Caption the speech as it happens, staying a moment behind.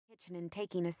kitchen and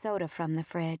taking a soda from the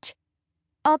fridge.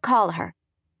 I'll call her.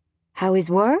 How is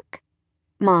work?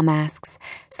 Mom asks,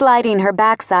 sliding her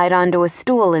backside onto a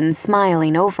stool and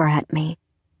smiling over at me.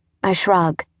 I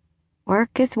shrug.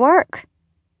 Work is work.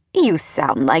 You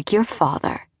sound like your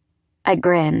father. I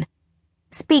grin.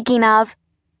 Speaking of,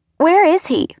 where is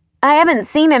he? I haven't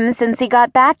seen him since he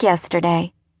got back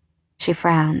yesterday. She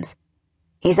frowns.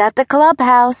 He's at the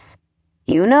clubhouse.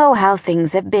 You know how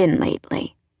things have been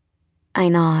lately. I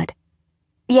nod.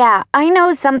 Yeah, I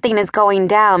know something is going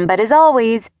down, but as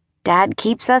always, Dad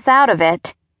keeps us out of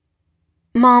it.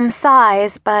 Mom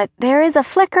sighs, but there is a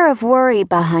flicker of worry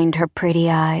behind her pretty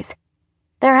eyes.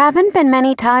 There haven't been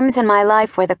many times in my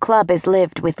life where the club has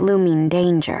lived with looming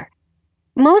danger.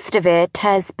 Most of it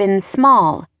has been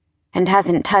small and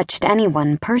hasn't touched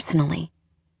anyone personally.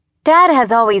 Dad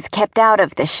has always kept out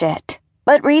of the shit,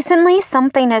 but recently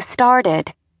something has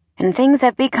started, and things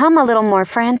have become a little more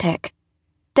frantic.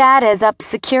 Dad has upped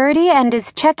security and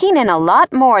is checking in a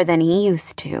lot more than he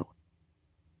used to.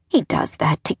 He does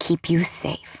that to keep you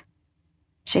safe.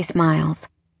 She smiles.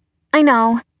 I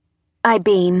know. I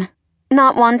beam,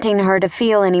 not wanting her to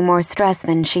feel any more stress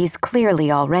than she's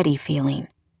clearly already feeling.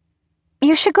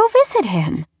 You should go visit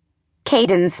him.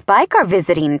 Kate and Spike are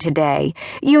visiting today.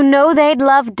 You know they'd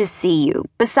love to see you.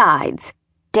 Besides,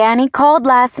 Danny called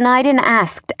last night and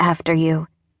asked after you.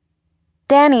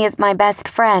 Danny is my best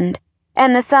friend,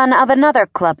 and the son of another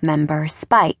club member,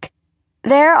 Spike.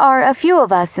 There are a few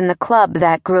of us in the club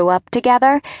that grew up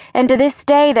together, and to this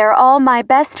day they're all my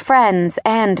best friends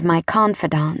and my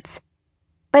confidants.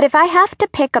 But if I have to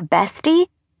pick a bestie,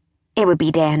 it would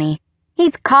be Danny.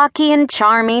 He's cocky and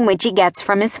charming, which he gets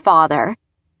from his father,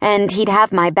 and he'd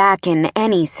have my back in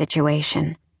any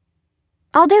situation.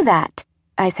 I'll do that,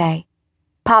 I say,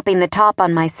 popping the top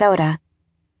on my soda.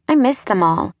 I miss them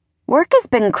all. Work has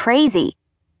been crazy.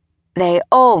 They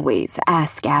always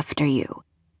ask after you.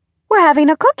 We're having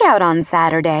a cookout on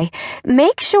Saturday.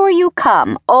 Make sure you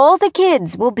come. All the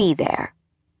kids will be there.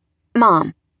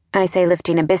 Mom, I say,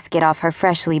 lifting a biscuit off her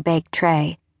freshly baked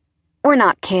tray. We're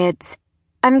not kids.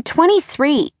 I'm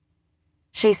 23.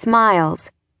 She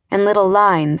smiles, and little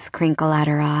lines crinkle at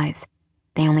her eyes.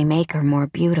 They only make her more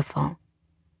beautiful.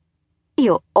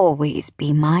 You'll always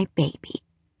be my baby,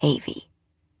 Avie.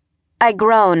 I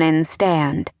groan and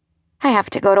stand. I have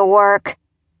to go to work,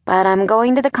 but I'm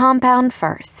going to the compound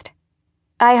first.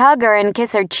 I hug her and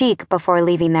kiss her cheek before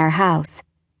leaving their house,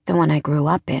 the one I grew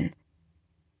up in.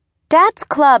 Dad's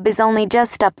club is only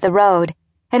just up the road,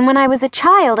 and when I was a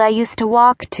child I used to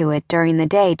walk to it during the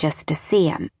day just to see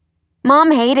him. Mom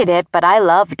hated it, but I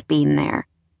loved being there.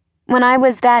 When I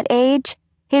was that age,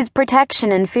 his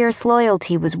protection and fierce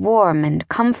loyalty was warm and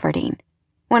comforting.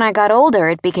 When I got older,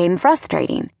 it became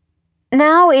frustrating.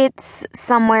 Now it's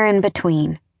somewhere in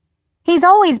between. He's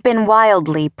always been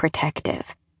wildly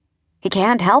protective. He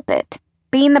can't help it.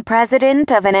 Being the president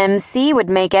of an MC would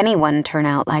make anyone turn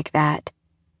out like that.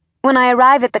 When I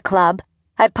arrive at the club,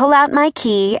 I pull out my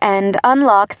key and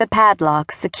unlock the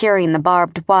padlock securing the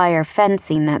barbed wire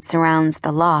fencing that surrounds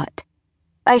the lot.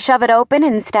 I shove it open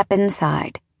and step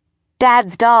inside.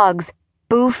 Dad's dogs,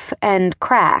 Boof and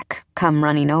Crack, come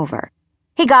running over.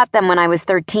 He got them when I was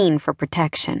 13 for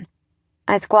protection.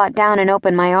 I squat down and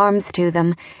open my arms to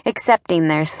them, accepting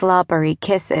their slobbery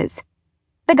kisses.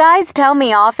 The guys tell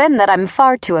me often that I'm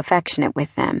far too affectionate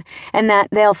with them, and that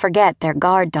they'll forget their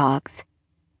guard dogs.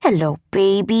 Hello,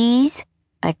 babies,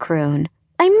 I croon.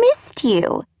 I missed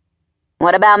you.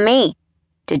 What about me?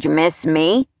 Did you miss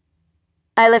me?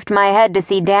 I lift my head to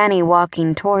see Danny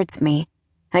walking towards me.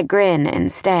 I grin and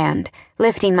stand,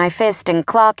 lifting my fist and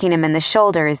clocking him in the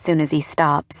shoulder as soon as he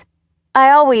stops. I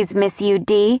always miss you,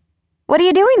 Dee. What are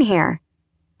you doing here?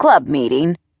 Club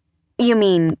meeting. You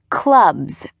mean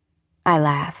clubs, I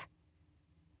laugh.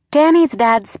 Danny's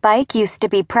dad, Spike, used to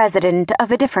be president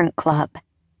of a different club,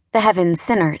 the Heaven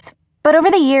Sinners, but over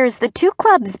the years the two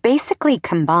clubs basically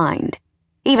combined,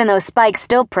 even though Spike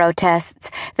still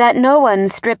protests that no one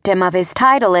stripped him of his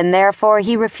title and therefore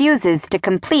he refuses to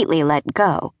completely let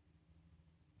go.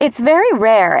 It's very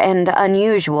rare and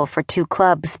unusual for two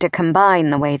clubs to combine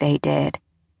the way they did.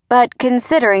 But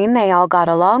considering they all got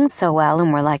along so well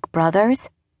and were like brothers,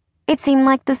 it seemed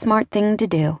like the smart thing to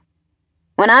do.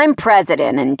 When I'm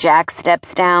president and Jack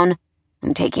steps down,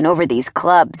 I'm taking over these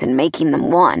clubs and making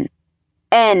them one.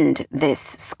 End this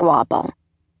squabble.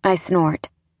 I snort.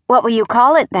 What will you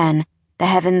call it then? The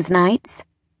Heaven's Knights?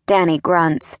 Danny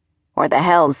grunts. Or the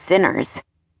Hell's Sinners.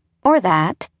 Or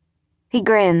that. He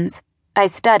grins. I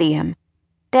study him.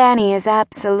 Danny is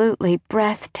absolutely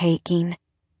breathtaking.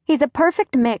 He's a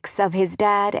perfect mix of his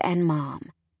dad and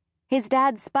mom. His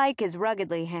dad, Spike, is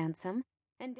ruggedly handsome.